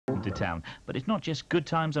welcome to town. But it's not just good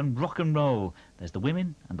times and rock and roll. There's the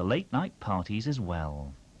women and the late-night parties as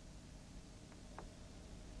well.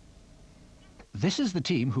 This is the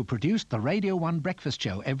team who produced the Radio 1 breakfast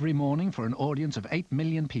show every morning for an audience of 8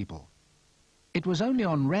 million people. It was only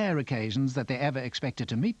on rare occasions that they ever expected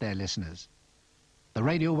to meet their listeners. The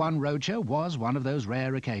Radio 1 Roadshow was one of those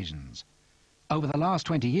rare occasions. Over the last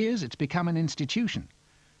 20 years, it's become an institution.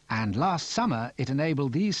 And last summer, it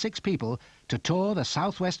enabled these 6 people to tour the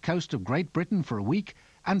southwest coast of Great Britain for a week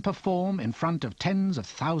and perform in front of tens of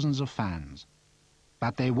thousands of fans.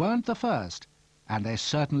 But they weren't the first, and they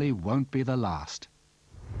certainly won't be the last.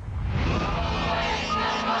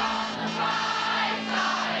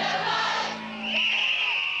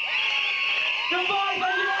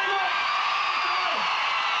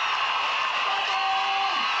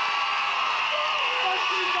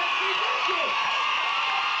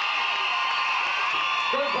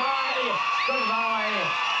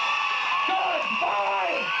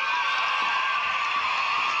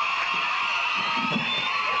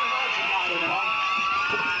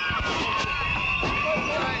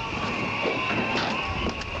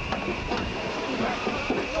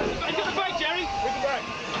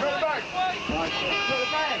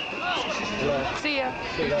 See ya.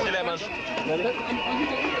 See you later, man.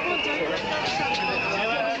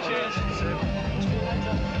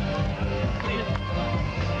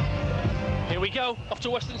 Here we go, off to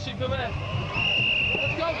Weston-super-Mare.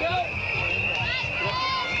 Let's go, go!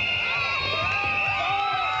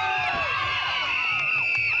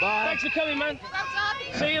 Bye. Thanks for coming, man.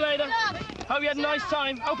 See you later. Hope you had a nice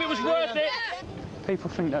time. Hope it was worth it. People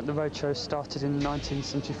think that the Roadshow started in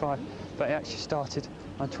 1975, but it actually started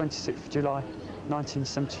on 26th of July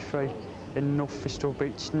 1973 in North Bristol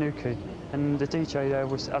Beach, Newquay, and the DJ there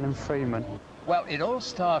was Alan Freeman. Well, it all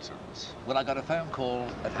started when I got a phone call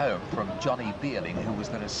at home from Johnny Beerling, who was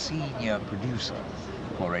then a senior producer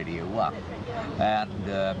for Radio 1. And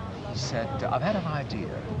he said, I've had an idea.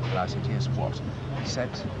 And I said, yes, what? He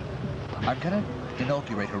said, I'm going to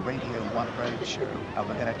inaugurate a Radio 1 roadshow, and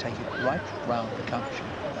we're going to take it right round the country.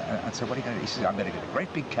 And so what are you going to do? He said, I'm going to get a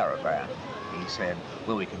great big caravan. He said,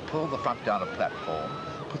 well, we can pull the front down a platform,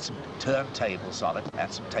 put some turntables on it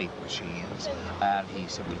and some tape machines. And he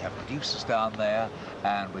said, we have producers down there,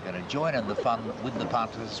 and we're going to join in the fun with the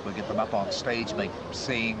punters. We'll get them up on stage, make them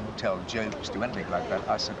sing, tell jokes, do anything like that.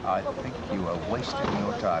 I said, I think you are wasting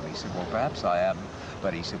your time. He said, well, perhaps I am.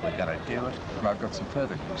 But he said, we're going to do it. And I've got some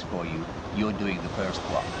further news for you. You're doing the first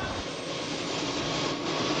one.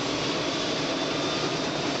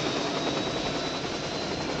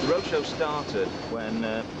 The roadshow started when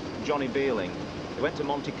Johnny Beerling went to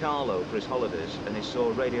Monte Carlo for his holidays, and he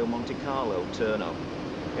saw Radio Monte Carlo turn up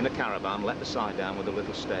in a caravan, let the side down with a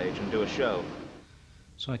little stage and do a show.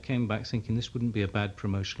 So I came back thinking this wouldn't be a bad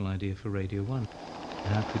promotional idea for Radio 1.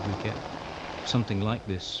 How could we get something like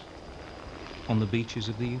this on the beaches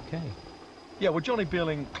of the UK? Yeah, well, Johnny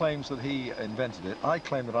Beerling claims that he invented it. I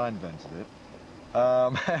claim that I invented it.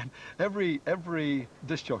 And every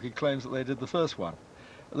disc jockey claims that they did the first one.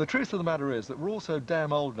 The truth of the matter is that we're all so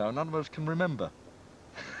damn old now, none of us can remember.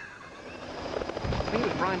 I think it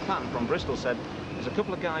was Brian Patton from Bristol said, there's a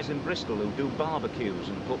couple of guys in Bristol who do barbecues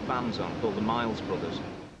and put bands on, called the Miles Brothers.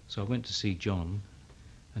 So I went to see John,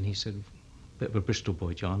 and he said, bit of a Bristol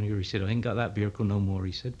boy, John. He said, I ain't got that vehicle no more,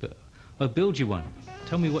 he said, but I'll build you one.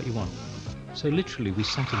 Tell me what you want. So literally, we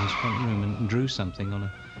sat in his front room and drew something on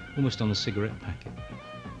almost on a cigarette packet.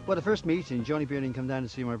 Well, the first meeting, Johnny Beerling came down to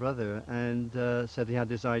see my brother and said he had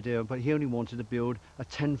this idea, but he only wanted to build a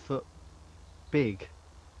 10-foot big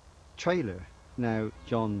trailer. Now,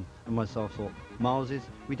 John and myself thought, Miles's,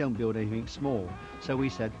 we don't build anything small. So we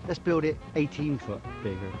said, let's build it 18-foot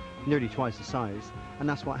bigger, nearly twice the size, and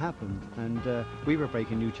that's what happened. And we were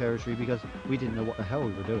breaking new territory because we didn't know what the hell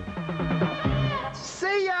we were doing.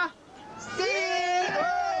 See ya! See ya!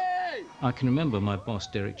 I can remember my boss,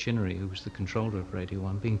 Derek Chinnery, who was the controller of Radio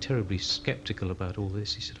 1, being terribly sceptical about all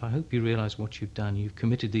this. He said, I hope you realise what you've done. You've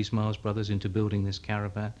committed these Miles brothers into building this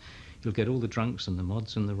caravan. You'll get all the drunks and the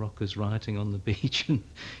mods and the rockers rioting on the beach, and,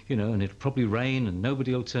 you know, and it'll probably rain and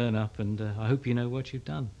nobody will turn up, and I hope you know what you've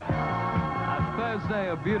done. Thursday,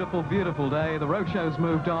 a beautiful, beautiful day. The roadshow's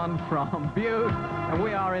moved on from Bude, and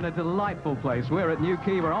we are in a delightful place. We're at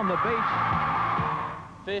Newquay, we're on the beach.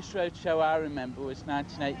 First roadshow I remember was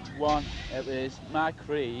 1981. It was my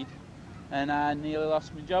creed, and I nearly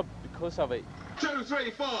lost my job because of it. 2,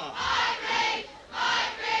 3, 4. My creed,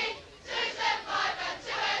 275 and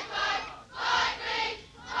 285.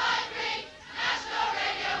 My creed, National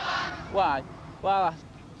Radio 1. Why? Well, I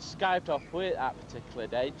Skyped off work that particular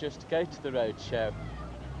day just to go to the roadshow.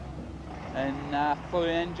 and I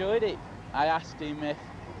thoroughly enjoyed it. I asked him if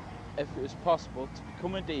it was possible to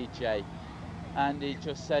become a DJ, and he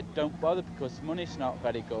just said don't bother because the money's not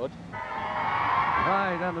very good.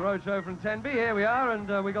 Right, and the Roadshow from 10B, here we are,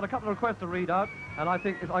 and we've got a couple of requests to read out, and I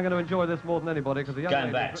think I'm going to enjoy this more than anybody, because the young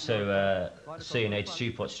Going back to seeing Ed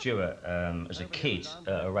Stewart as a kid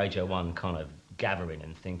at a Radio 1 kind of gathering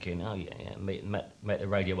and thinking, oh yeah, met the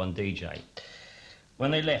Radio 1 DJ.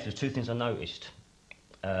 When they left, there's two things I noticed.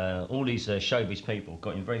 All these showbiz people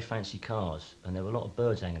got in very fancy cars, and there were a lot of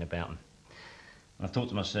birds hanging about them. And I thought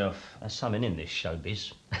to myself, there's something in this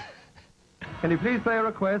showbiz. Can you please play a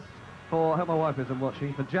request for, I hope my wife isn't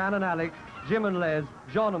watching, for Jan and Alex, Jim and Les,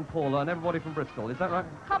 John and Paula, and everybody from Bristol. Is that right?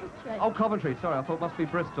 Coventry. Oh, Coventry. Sorry, I thought it must be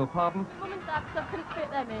Bristol. Pardon? Mum and Dad, because I couldn't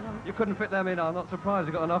fit them in. You couldn't fit them in. I'm not surprised.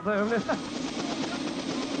 You got enough there, haven't you?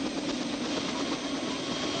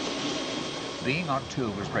 Being on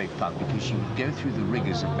tour was great fun because you would go through the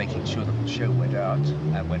rigours of making sure that the show went out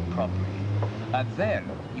and went properly. And then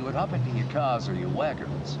you would hop into your cars or your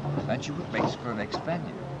wagons and you would make for the next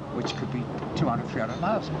venue, which could be 200, 300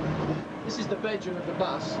 miles away. This is the bedroom of the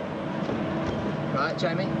bus. Right,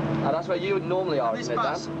 Jamie? And that's where you would normally are, isn't it,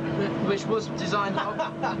 Dan? This bus, which was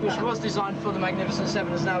designed for the Magnificent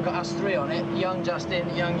Seven, has now got us three on it. Young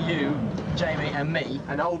Justin, young you, Jamie, and me.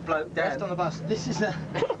 An old bloke Dan. Left on the bus. This is the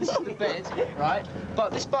bed, right?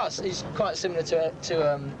 But this bus is quite similar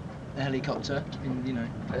to a helicopter. You know,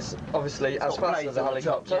 it's obviously as fast as a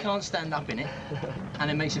helicopter. You can't stand up in it,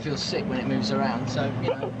 and it makes you feel sick when it moves around. So you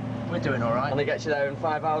know, we're doing all right. And it gets you there in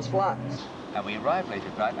 5 hours flat. And we arrived late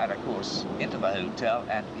at night and, of course, into the hotel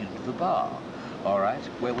and into the bar, all right,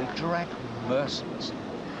 where we drank mercilessly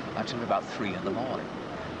until about 3 in the morning.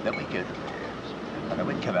 Then we'd go to bed, and then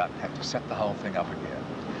we'd come out and have to set the whole thing up again.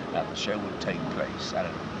 And the show would take place, and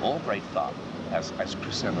all great fun, as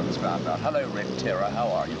Chris Evans found out. Hello, Red Terror, how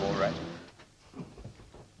are you, all right?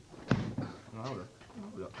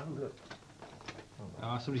 Look.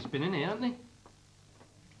 Oh, somebody's been in here, hasn't he?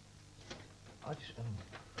 I just...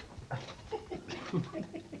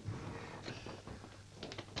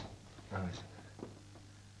 Nice.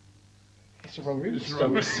 It's the wrong room. It's the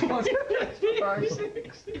wrong room. 5,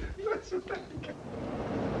 6.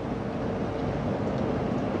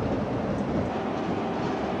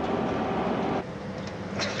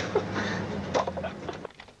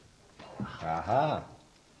 Aha.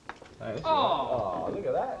 Oh, look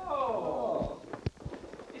at that. Oh,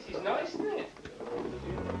 this is nice, isn't it?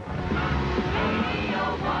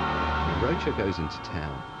 Roadshow goes into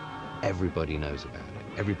town, everybody knows about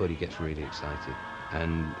it, everybody gets really excited,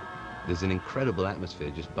 and there's an incredible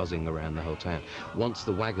atmosphere just buzzing around the whole town. Once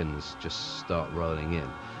the wagons just start rolling in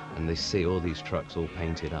and they see all these trucks all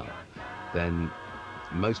painted up, then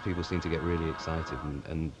most people seem to get really excited,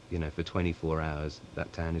 and you know, for 24 hours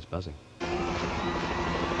that town is buzzing.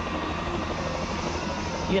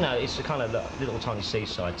 You know, it's a kind of little tiny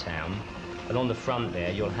seaside town. And on the front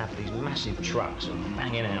there, you'll have these massive trucks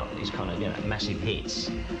banging out these kind of, you know, massive hits.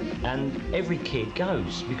 And every kid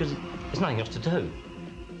goes because there's nothing else to do.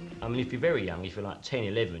 I mean, if you're very young, if you're like 10,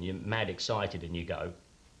 11, you're mad excited and you go.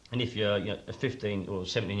 And if you're, you know, a 15 or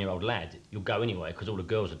 17-year-old lad, you'll go anyway because all the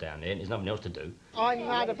girls are down there and there's nothing else to do. I'm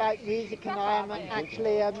mad about music, and I am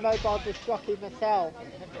actually a mobile disc jockey myself.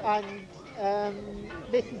 And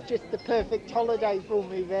this is just the perfect holiday for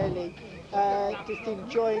me, really. Just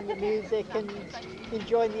enjoying the music and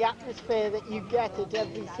enjoying the atmosphere that you get at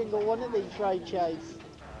every single one of these road shows.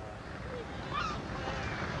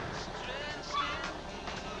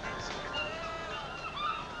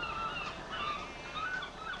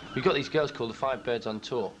 We've got these girls called the Five Birds on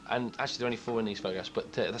tour, and actually there are only 4 in these photographs,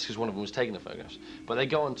 but that's because one of them was taking the photographs. But they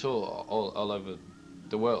go on tour all over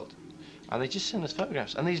the world, and they just send us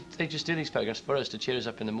photographs, and they just do these photographs for us to cheer us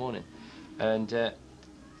up in the morning. And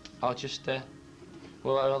I'll just,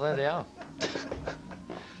 well, there they are.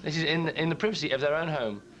 This is in the privacy of their own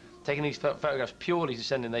home, taking these photographs purely to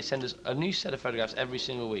send in. They send us a new set of photographs every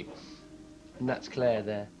single week. And that's Claire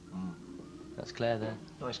there. That's Claire there.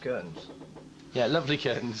 Nice curtains. Yeah, lovely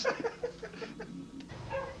curtains. We're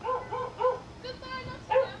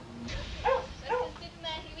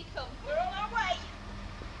on our way.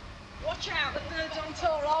 Watch out, the birds on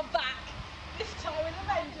tour are back. This time with a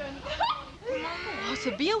vengeance. Oh, it's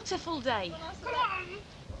a beautiful day. Come on.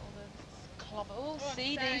 Clever. Oh,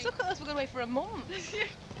 CDs. Look at us, we're going away for a month.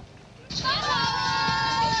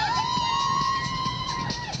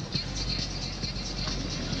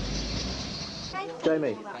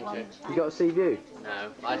 Jamie, you got a sea view?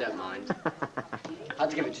 No, I don't mind. I had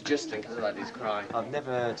to give it to Justin because I like his cry. I've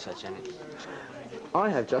never heard such anything. I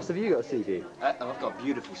have, Just. Have you got a sea view? I've got a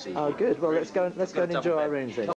beautiful sea view. Oh, good. Well, let's go and enjoy our rooms then.